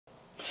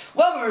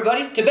Welcome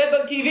everybody to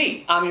Bedbug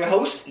TV. I'm your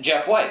host,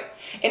 Jeff White.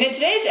 And in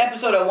today's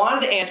episode I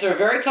wanted to answer a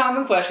very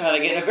common question that I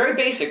get, a very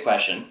basic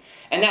question,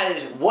 and that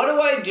is, what do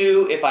I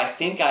do if I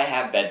think I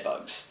have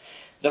bedbugs?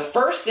 The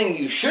first thing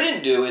you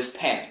shouldn't do is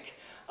panic.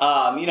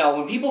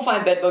 When people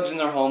find bedbugs in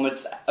their home,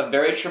 it's a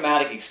very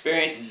traumatic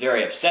experience. It's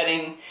very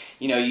upsetting.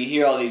 You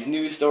hear all these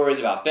news stories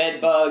about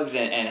bedbugs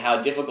and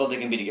how difficult they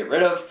can be to get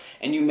rid of,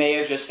 and you may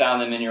have just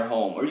found them in your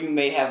home, or you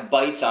may have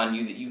bites on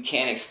you that you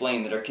can't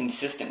explain that are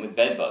consistent with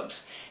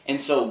bedbugs. And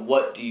so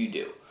what do you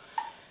do?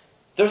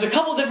 There's a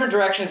couple different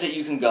directions that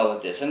you can go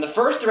with this, and the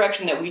first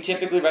direction that we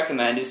typically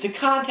recommend is to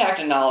contact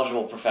a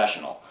knowledgeable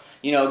professional.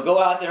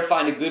 Go out there,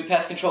 find a good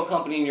pest control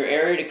company in your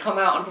area to come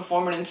out and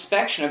perform an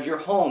inspection of your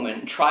home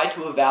and try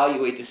to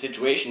evaluate the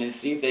situation and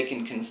see if they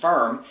can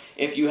confirm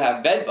if you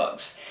have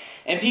bedbugs.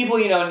 And people,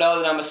 know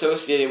that I'm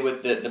associated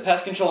with the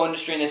pest control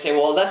industry, and they say,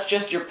 well, that's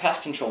just your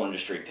pest control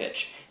industry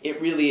pitch.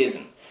 It really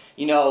isn't.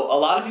 A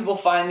lot of people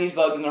find these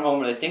bugs in their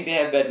home, or they think they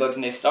have bedbugs,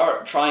 and they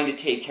start trying to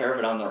take care of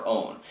it on their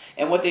own.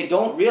 And what they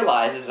don't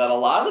realize is that a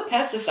lot of the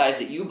pesticides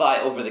that you buy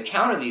over the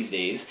counter these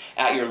days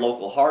at your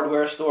local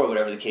hardware store,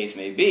 whatever the case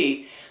may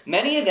be,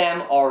 many of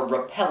them are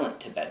repellent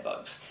to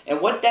bedbugs.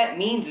 And what that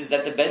means is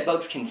that the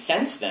bedbugs can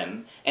sense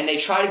them, and they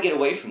try to get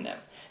away from them.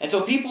 And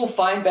so people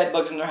find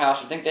bedbugs in their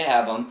house or think they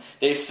have them.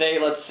 They say,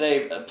 let's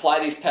say, apply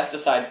these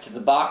pesticides to the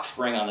box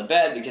spring on the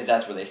bed because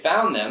that's where they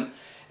found them.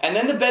 And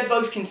then the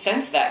bedbugs can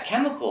sense that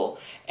chemical,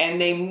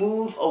 and they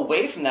move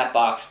away from that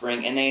box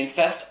spring, and they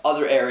infest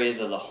other areas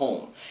of the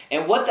home.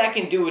 And what that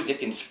can do is it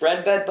can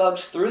spread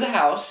bedbugs through the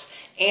house,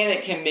 and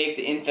it can make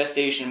the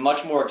infestation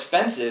much more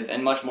expensive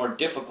and much more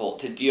difficult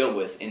to deal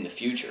with in the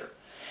future.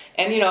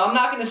 And I'm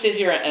not going to sit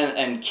here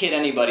and kid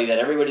anybody that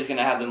everybody's going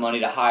to have the money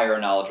to hire a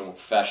knowledgeable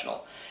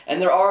professional.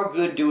 And there are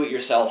good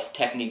do-it-yourself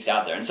techniques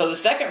out there. And so the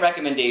first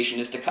recommendation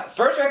is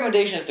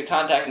to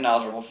contact a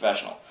knowledgeable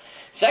professional.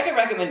 Second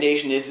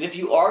recommendation is if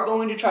you are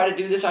going to try to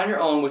do this on your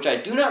own, which I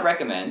do not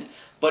recommend,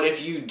 but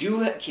if you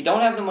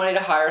don't have the money to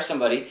hire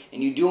somebody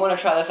and you do want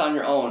to try this on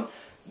your own,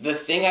 the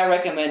thing I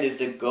recommend is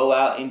to go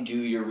out and do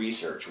your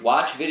research.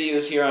 Watch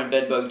videos here on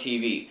Bedbug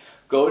TV.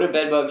 Go to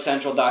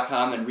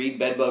bedbugcentral.com and read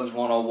Bedbugs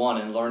 101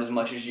 and learn as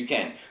much as you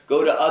can.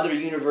 Go to other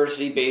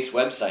university-based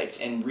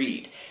websites and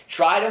read.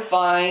 Try to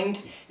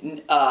find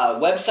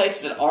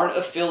websites that aren't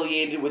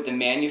affiliated with the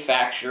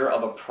manufacturer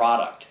of a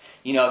product.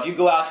 If you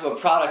go out to a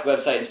product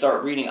website and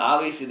start reading,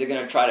 obviously they're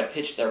going to try to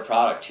pitch their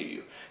product to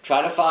you.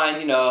 Try to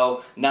find,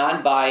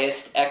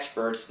 non-biased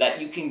experts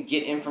that you can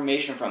get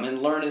information from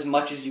and learn as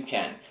much as you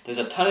can. There's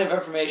a ton of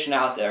information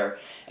out there,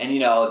 and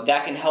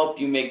that can help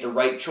you make the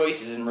right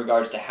choices in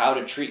regards to how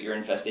to treat your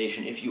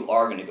infestation if you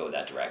are going to go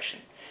that direction.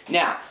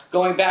 Now,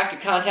 going back to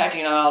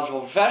contacting a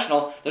knowledgeable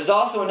professional, there's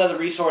also another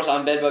resource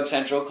on Bedbug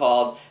Central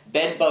called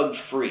Bedbug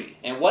Free.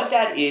 And what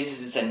that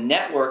is it's a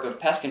network of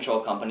pest control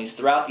companies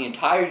throughout the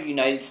entire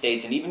United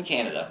States and even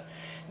Canada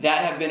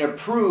that have been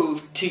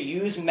approved to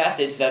use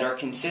methods that are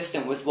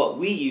consistent with what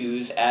we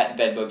use at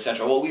Bedbug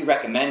Central. What we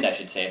recommend, I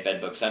should say, at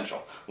Bedbug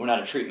Central. We're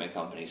not a treatment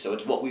company, so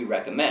it's what we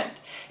recommend.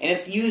 And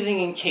it's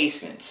using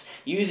encasements,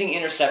 using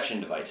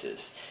interception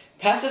devices.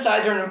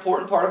 Pesticides are an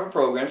important part of a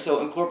program,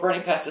 so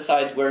incorporating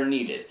pesticides where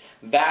needed.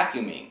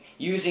 Vacuuming,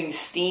 using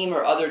steam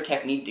or other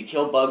technique to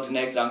kill bugs and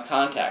eggs on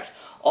contact.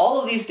 All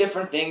of these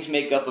different things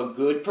make up a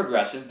good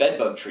progressive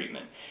bedbug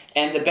treatment.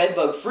 And the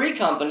Bedbug Free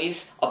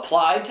companies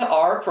applied to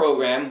our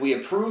program, we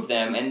approve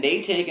them, and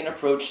they take an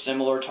approach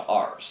similar to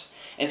ours.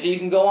 And so you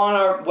can go on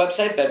our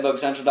website,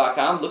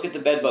 bedbugcentral.com, look at the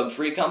Bedbug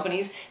Free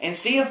companies, and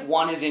see if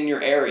one is in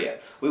your area.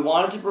 We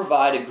wanted to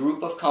provide a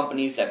group of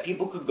companies that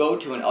people could go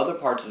to in other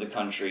parts of the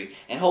country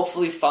and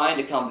hopefully find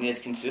a company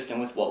that's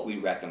consistent with what we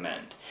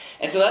recommend.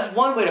 And so that's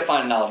one way to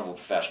find a knowledgeable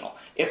professional.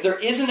 If there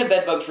isn't a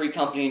Bedbug Free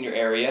company in your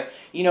area,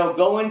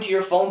 go into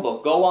your phone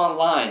book, go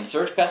online,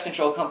 search pest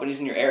control companies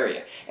in your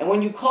area. And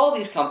when you call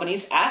these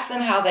companies, ask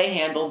them how they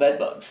handle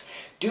bedbugs.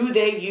 Do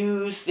they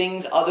use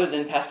things other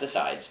than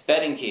pesticides,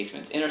 bed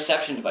encasements,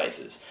 interception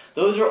devices?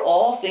 Those are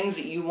all things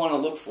that you want to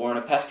look for in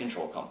a pest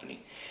control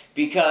company.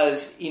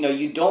 Because,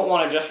 you don't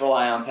want to just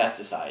rely on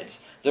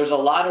pesticides. There's a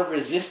lot of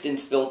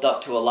resistance built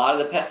up to a lot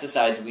of the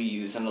pesticides we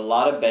use and a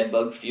lot of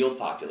bedbug field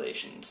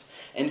populations.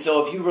 And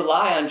so if you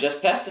rely on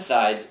just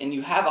pesticides and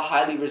you have a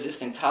highly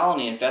resistant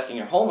colony infesting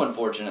your home,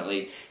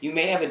 unfortunately, you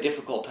may have a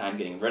difficult time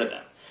getting rid of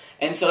them.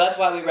 And so that's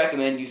why we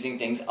recommend using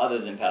things other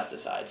than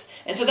pesticides.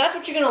 And so that's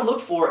what you're going to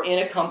look for in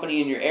a company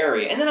in your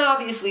area. And then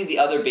obviously the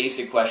other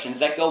basic questions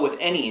that go with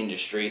any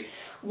industry.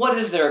 What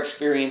is their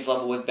experience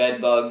level with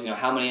bed bugs?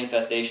 How many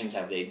infestations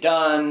have they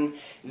done?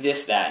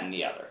 This, that, and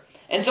the other.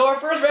 And so our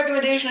first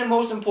recommendation and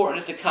most important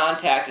is to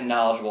contact a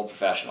knowledgeable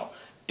professional.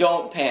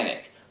 Don't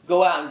panic.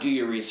 Go out and do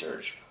your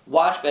research.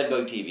 Watch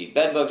Bedbug TV,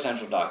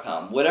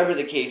 bedbugcentral.com, whatever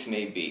the case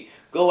may be.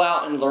 Go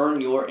out and learn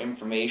your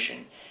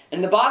information.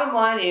 And the bottom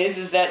line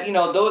is that,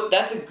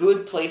 that's a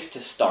good place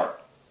to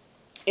start.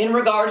 In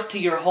regards to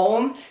your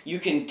home, you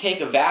can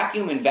take a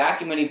vacuum and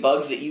vacuum any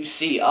bugs that you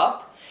see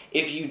up.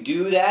 If you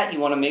do that,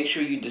 you want to make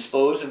sure you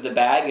dispose of the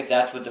bag, if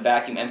that's what the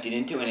vacuum emptied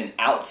into, in an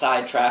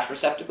outside trash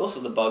receptacle so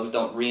the bugs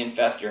don't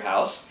reinfest your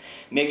house.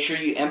 Make sure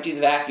you empty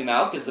the vacuum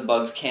out because the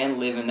bugs can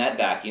live in that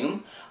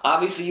vacuum.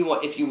 Obviously,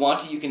 if you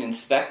want to, you can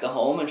inspect the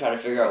home and try to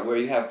figure out where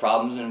you have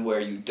problems and where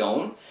you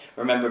don't.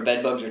 Remember,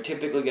 bed bugs are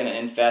typically going to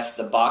infest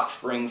the box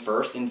spring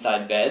first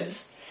inside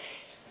beds.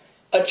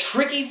 A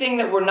tricky thing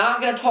that we're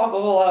not going to talk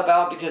a whole lot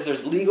about because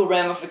there's legal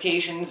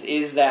ramifications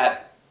is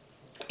that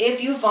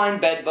if you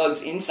find bed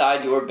bugs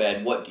inside your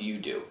bed, what do you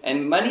do?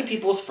 And many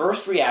people's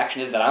first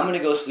reaction is that I'm going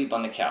to go sleep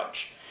on the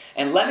couch.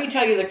 And let me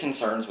tell you the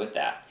concerns with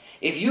that.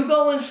 If you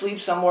go and sleep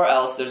somewhere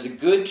else, there's a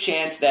good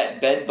chance that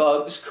bed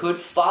bugs could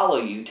follow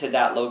you to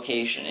that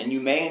location, and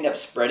you may end up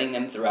spreading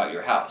them throughout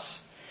your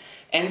house.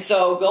 And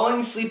so going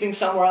and sleeping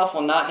somewhere else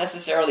will not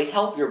necessarily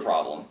help your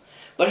problem.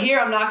 But here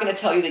I'm not going to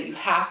tell you that you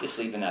have to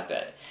sleep in that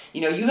bed.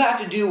 You have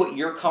to do what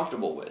you're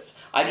comfortable with.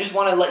 I just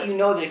want to let you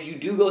know that if you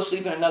do go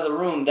sleep in another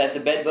room, that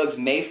the bed bugs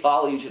may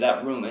follow you to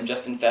that room and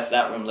just infest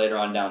that room later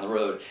on down the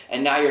road.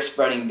 And now you're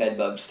spreading bed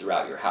bugs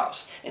throughout your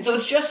house. And so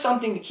it's just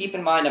something to keep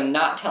in mind. I'm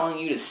not telling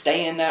you to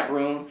stay in that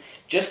room.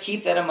 Just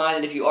keep that in mind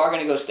that if you are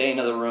going to go stay in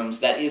other rooms,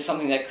 that is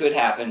something that could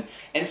happen.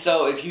 And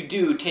so if you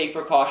do, take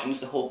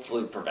precautions to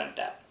hopefully prevent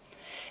that.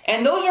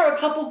 And those are a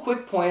couple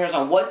quick pointers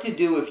on what to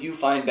do if you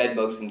find bed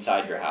bugs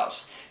inside your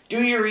house.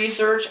 Do your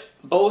research,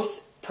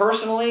 both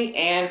personally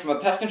and from a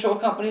pest control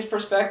company's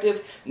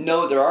perspective.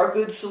 Know there are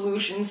good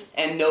solutions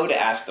and know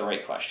to ask the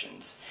right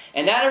questions.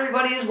 And that,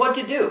 everybody, is what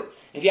to do.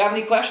 If you have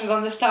any questions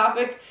on this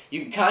topic,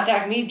 you can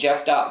contact me,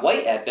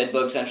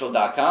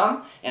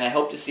 jeff.white@bedbugcentral.com, and I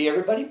hope to see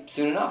everybody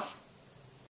soon enough.